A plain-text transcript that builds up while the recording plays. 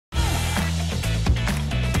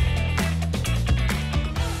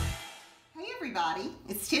everybody,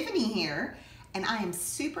 it's Tiffany here, and I am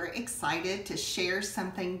super excited to share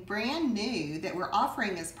something brand new that we're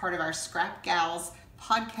offering as part of our Scrap Gals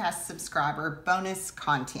podcast subscriber bonus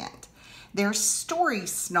content. They're story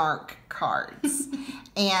Snark cards.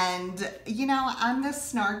 And you know, I'm the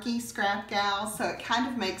snarky scrap gal, so it kind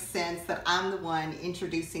of makes sense that I'm the one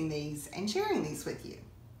introducing these and sharing these with you.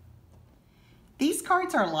 These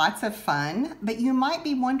cards are lots of fun, but you might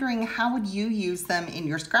be wondering how would you use them in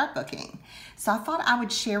your scrapbooking. So I thought I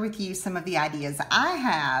would share with you some of the ideas I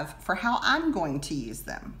have for how I'm going to use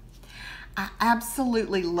them. I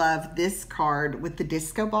absolutely love this card with the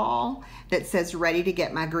disco ball that says ready to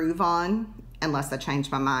get my groove on, unless I change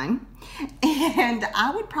my mind. And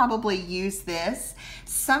I would probably use this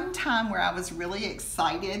sometime where I was really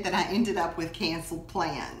excited that I ended up with canceled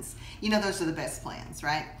plans. You know, those are the best plans,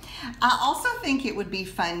 right? I also think it would be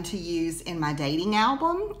fun to use in my dating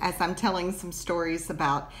album as I'm telling some stories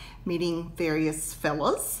about meeting various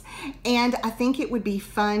fellas. And I think it would be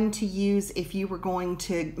fun to use if you were going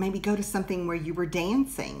to maybe go to something where you were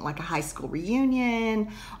dancing, like a high school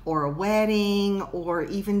reunion or a wedding or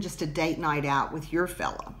even just a date night out with your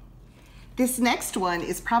fella. This next one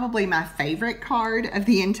is probably my favorite card of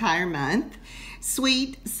the entire month.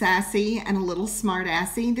 Sweet, sassy, and a little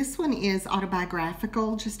smart-assy. This one is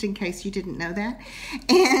autobiographical, just in case you didn't know that.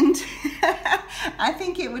 And I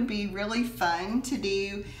think it would be really fun to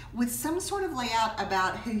do with some sort of layout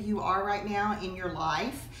about who you are right now in your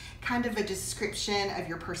life, kind of a description of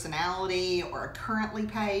your personality or a currently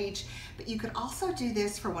page. But you could also do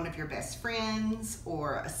this for one of your best friends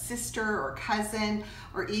or a sister or cousin,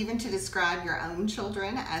 or even to describe your own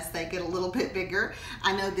children as they get a little bit bigger.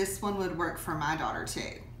 I know this one would work for my daughter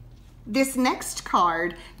too. This next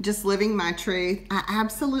card, Just Living My Truth, I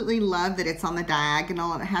absolutely love that it's on the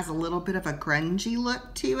diagonal and it has a little bit of a grungy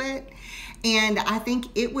look to it. And I think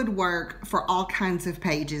it would work for all kinds of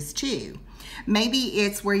pages too. Maybe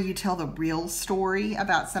it's where you tell the real story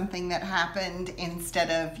about something that happened instead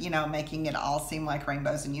of, you know, making it all seem like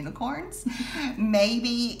rainbows and unicorns.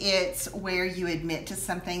 Maybe it's where you admit to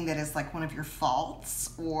something that is like one of your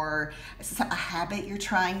faults or a habit you're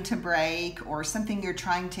trying to break or something you're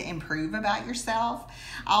trying to improve about yourself.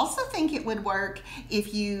 I also think it would work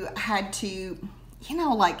if you had to, you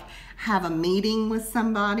know, like have a meeting with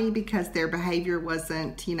somebody because their behavior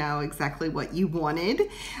wasn't, you know, exactly what you wanted.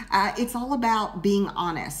 It's all about being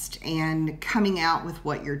honest and coming out with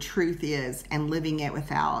what your truth is and living it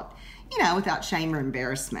without, you know, without shame or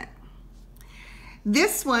embarrassment.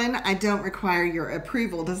 This one, I don't require your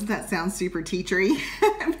approval. Doesn't that sound super teachery?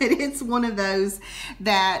 But it's one of those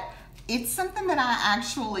that it's something that I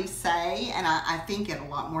actually say, and I think it a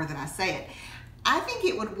lot more than I say it. I think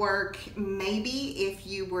it would work maybe if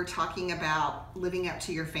you were talking about living up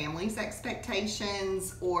to your family's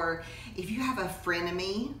expectations, or if you have a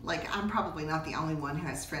frenemy. Like, I'm probably not the only one who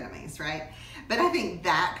has frenemies, right? But I think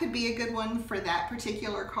that could be a good one for that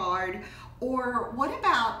particular card. Or what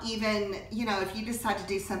about even, you know, if you decide to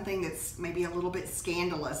do something that's maybe a little bit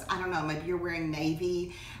scandalous. I don't know, maybe you're wearing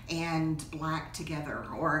navy and black together,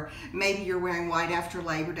 or maybe you're wearing white after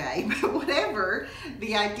Labor Day. But whatever,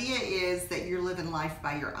 the idea is that you're living life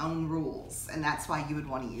by your own rules, and that's why you would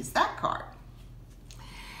want to use that card.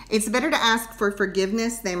 It's better to ask for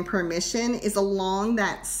forgiveness than permission is along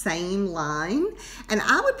that same line, and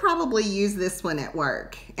I would probably use this one at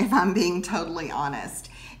work, if I'm being totally honest.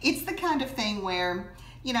 It's the kind of thing where,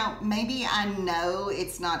 you know, maybe I know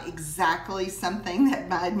it's not exactly something that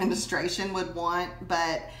my administration would want,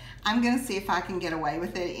 but I'm going to see if I can get away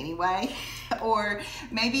with it anyway. Or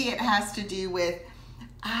maybe it has to do with,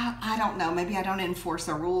 I don't know, maybe I don't enforce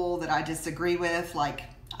a rule that I disagree with, like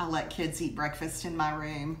I let kids eat breakfast in my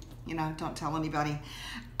room. You know, don't tell anybody.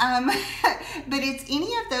 But it's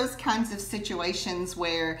any of those kinds of situations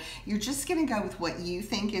where you're just going to go with what you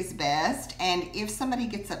think is best. And if somebody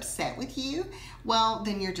gets upset with you, well,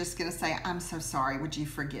 then you're just going to say, I'm so sorry. Would you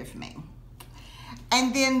forgive me?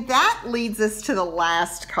 And then that leads us to the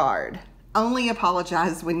last card. Only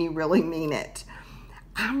apologize when you really mean it.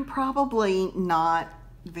 I'm probably not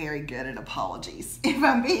very good at apologies, if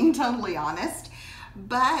I'm being totally honest.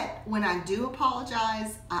 But when I do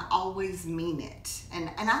apologize, I always mean it. And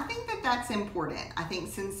I think that that's important. I think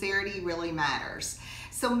sincerity really matters.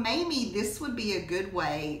 So maybe this would be a good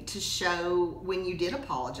way to show when you did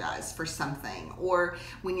apologize for something, or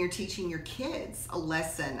when you're teaching your kids a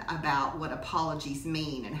lesson about what apologies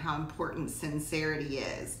mean and how important sincerity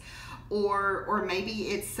is. Or maybe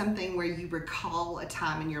it's something where you recall a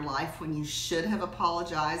time in your life when you should have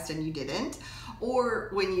apologized and you didn't, or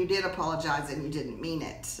when you did apologize and you didn't mean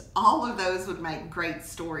it. All of those would make great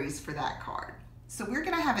stories for that card. So we're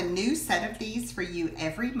gonna have a new set of these for you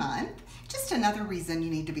every month. Just another reason you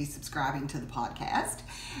need to be subscribing to the podcast.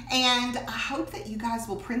 And I hope that you guys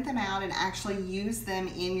will print them out and actually use them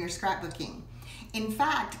in your scrapbooking. In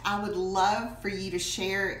fact, I would love for you to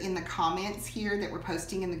share in the comments here that we're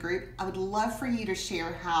posting in the group. I would love for you to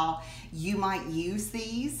share how you might use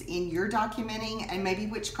these in your documenting and maybe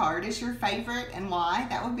which card is your favorite and why.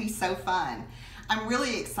 That would be so fun. I'm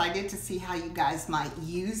really excited to see how you guys might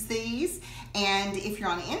use these. And if you're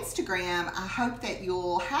on Instagram, I hope that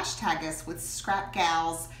you'll hashtag us with Scrap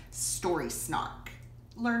Gals Story Snark.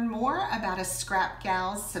 Learn more about a Scrap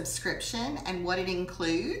Gals subscription and what it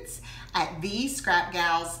includes at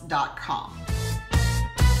thescrapgals.com.